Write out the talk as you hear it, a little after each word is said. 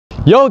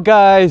Yo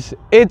guys,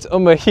 it's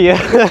Umar here.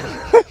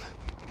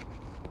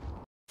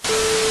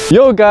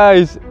 Yo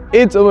guys,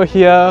 it's Umar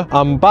here.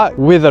 I'm back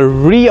with a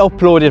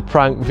re-uploaded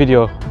prank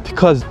video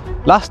because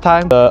last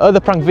time the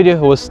other prank video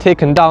was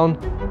taken down,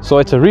 so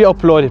it's a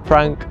re-uploaded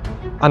prank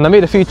and I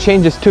made a few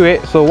changes to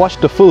it, so watch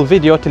the full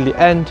video till the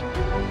end.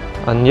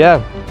 And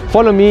yeah,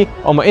 follow me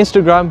on my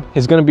Instagram,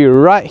 it's going to be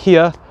right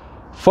here.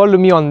 Follow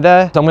me on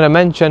there. I'm going to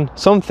mention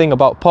something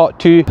about part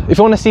 2. If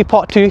you want to see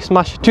part 2,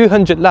 smash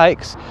 200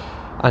 likes.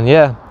 And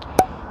yeah,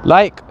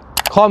 like,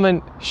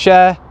 comment,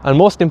 share, and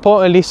most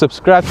importantly,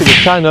 subscribe to the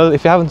channel.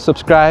 If you haven't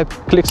subscribed,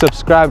 click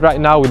subscribe right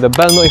now with the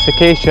bell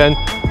notification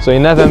so you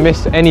never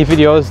miss any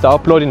videos that I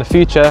upload in the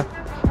future.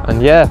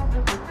 And yeah,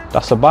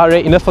 that's about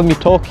it. Enough of me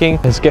talking.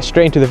 Let's get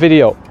straight into the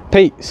video.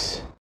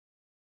 Peace.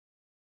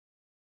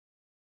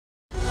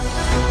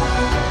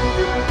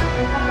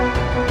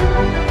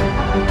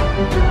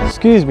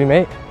 Excuse me,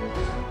 mate.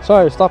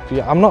 Sorry to stop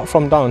you. I'm not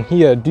from down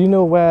here. Do you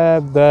know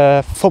where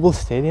the football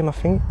stadium, I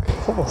think?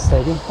 Football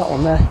stadium? That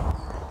one there.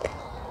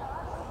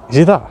 Is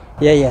it that?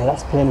 Yeah,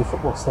 that's Penny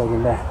football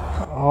stadium there.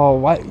 Oh,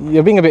 why?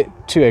 You're being a bit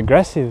too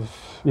aggressive.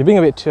 You're being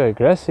a bit too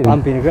aggressive.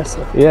 I'm being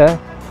aggressive? Yeah.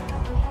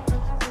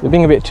 You're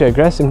being a bit too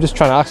aggressive. I'm just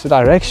trying to ask for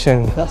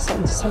direction. I'm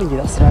just telling you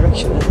that's the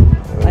direction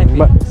then.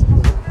 But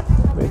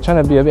you're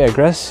trying to be a bit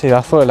aggressive.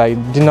 I thought, like,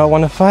 do you not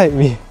want to fight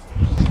me?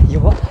 You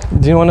what?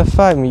 Do you want to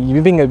fight me?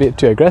 You're being a bit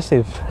too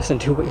aggressive. Listen,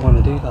 do what you want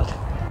to do, lad.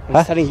 I'm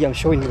just telling you, I'm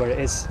showing you where it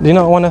is. Do you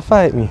not want to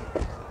fight me?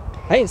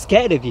 I ain't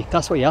scared of you.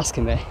 That's what you're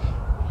asking me.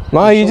 No,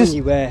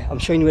 I'm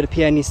showing you where the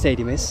PNE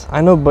stadium is.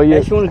 I know, but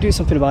if you want to do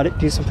something about it,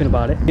 do something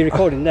about it. You're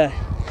recording there.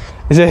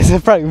 It's a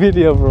prank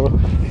video, bro.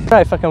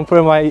 Right, if I can put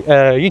in my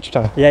YouTube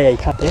channel. Yeah, you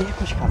can. Yeah, of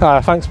course you can.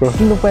 Ah, thanks, bro.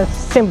 Do you know where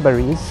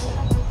Sainsbury's is?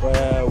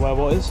 Where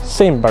what is?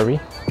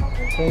 Sainsbury's.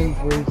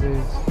 Sainsbury's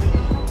is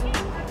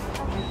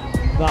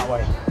that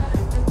way.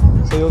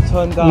 So you'll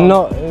turn down.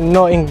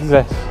 No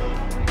English.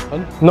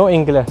 Huh? No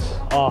English.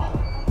 Ah.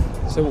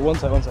 So one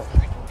sec.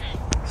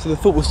 So the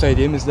football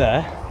stadium is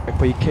there. Like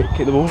where you kick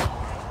the ball.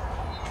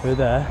 We're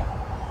there.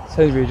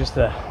 Sainsbury's just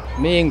there.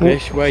 Me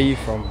English. Where are you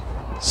from?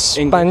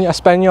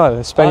 Espanol.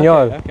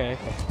 Okay.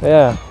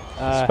 Yeah.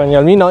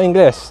 Espanol. Me no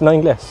English. No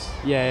English.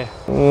 Yeah.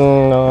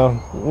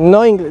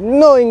 No English.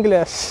 No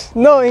English.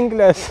 No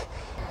English.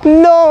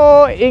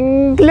 No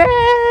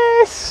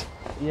English.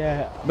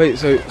 Yeah. Wait.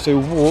 So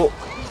walk.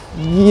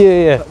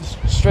 Yeah.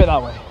 Straight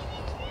that way.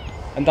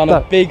 And down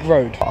a big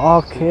road.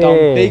 Okay.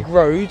 Down big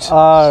road.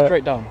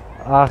 Straight down.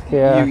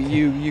 Okay.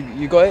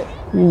 You got it?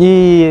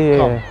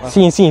 Yeah.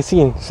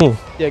 Seen.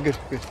 Yeah, good.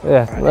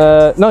 Yeah.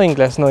 Right. No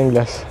English. Oh,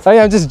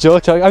 yeah, I'm just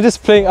joking. I'm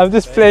just playing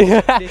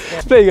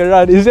playing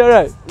around. Is that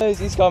right?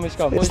 He's calm.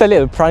 It's a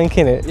little prank,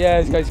 innit?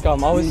 Yeah, he's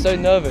calm. I was so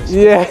nervous.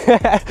 Yeah.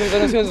 Because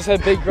as soon as I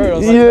said big road, I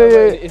was like, yeah.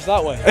 no, it's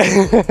that way.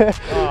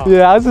 Oh.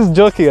 Yeah, I was just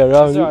joking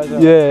around. It's all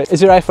right. Yeah.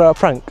 Is it right for a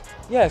prank?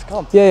 Yeah, it's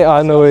calm.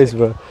 Yeah. No worries,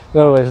 bro.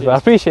 No worries, bro. I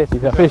appreciate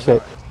you.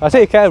 I'll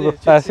take care, bro.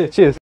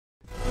 Cheers.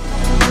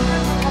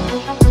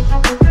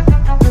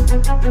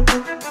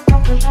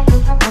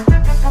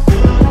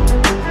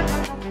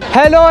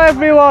 Hello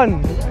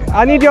everyone,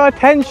 I need your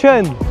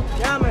attention.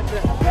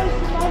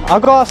 I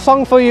got a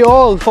song for you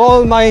all, for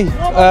all my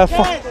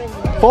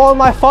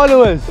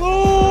followers.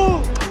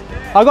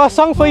 I got a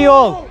song for you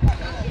all.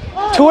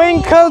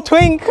 Twinkle,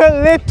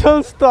 twinkle,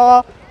 little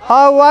star,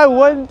 how I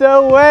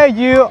wonder where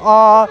you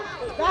are.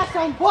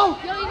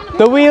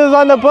 The wheels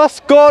on the bus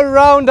go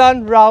round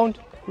and round,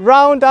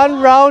 round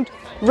and round,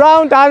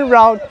 round and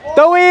round.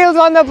 The wheels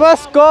on the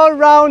bus go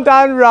round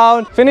and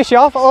round. Finish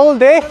off all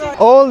day.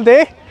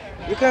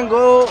 You can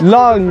go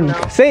Long.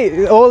 Say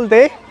it, all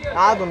day.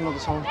 I don't know the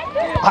song.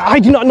 I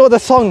do not know the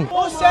song.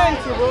 Who sent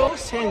you, bro? Who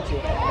sent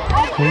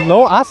you?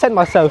 No, I sent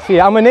myself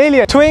here. I'm an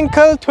alien.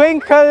 Twinkle,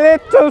 twinkle,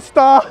 little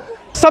star.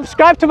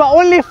 Subscribe to my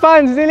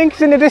OnlyFans. The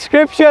link's in the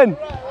description.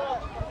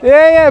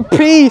 Yeah,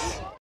 peace.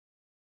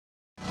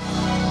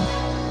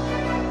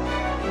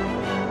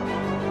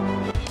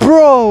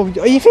 Bro,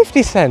 are you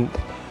 50 Cent?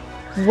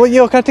 Well,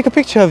 yo, can I take a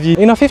picture of you?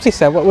 You're not 50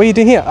 Cent. What are you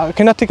doing here?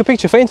 Can I take a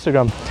picture for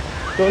Instagram?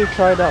 Don't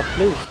try that,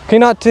 please. Can you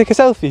not take a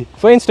selfie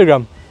for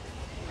Instagram?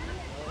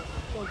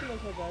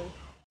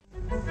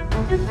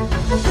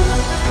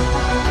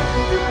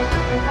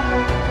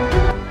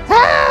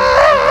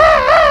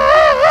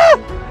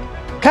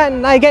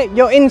 Can I get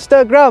your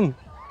Instagram?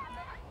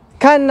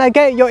 Can I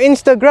get your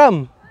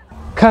Instagram?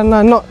 Can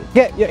I not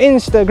get your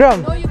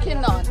Instagram? No, you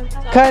cannot.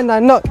 Can I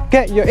not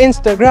get your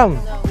Instagram?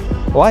 No.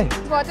 Why?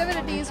 Whatever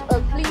it is,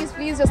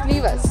 please just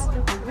leave us.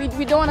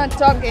 We don't want to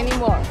talk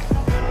anymore.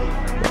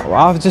 Well,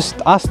 I've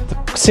just asked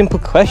a simple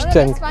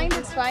question. No,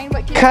 that's fine,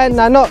 but can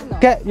I not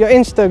get your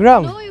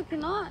Instagram? No, you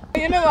cannot.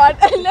 You know what?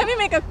 Let me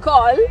make a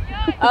call.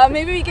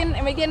 Maybe we can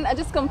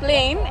just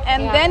complain,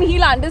 and then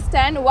he'll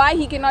understand why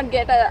he cannot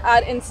get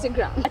our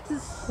Instagram.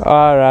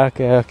 Alright,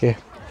 okay.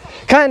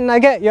 Can I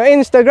get your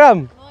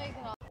Instagram? No, you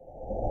cannot.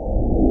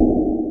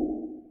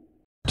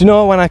 Do you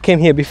know when I came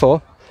here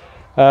before?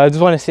 I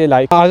just want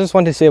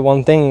to say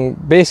one thing.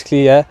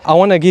 Basically, I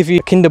want to give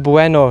you Kinder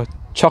Bueno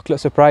chocolate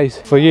surprise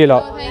for you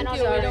lot. No, thank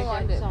you. We don't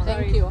want it.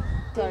 Thank you.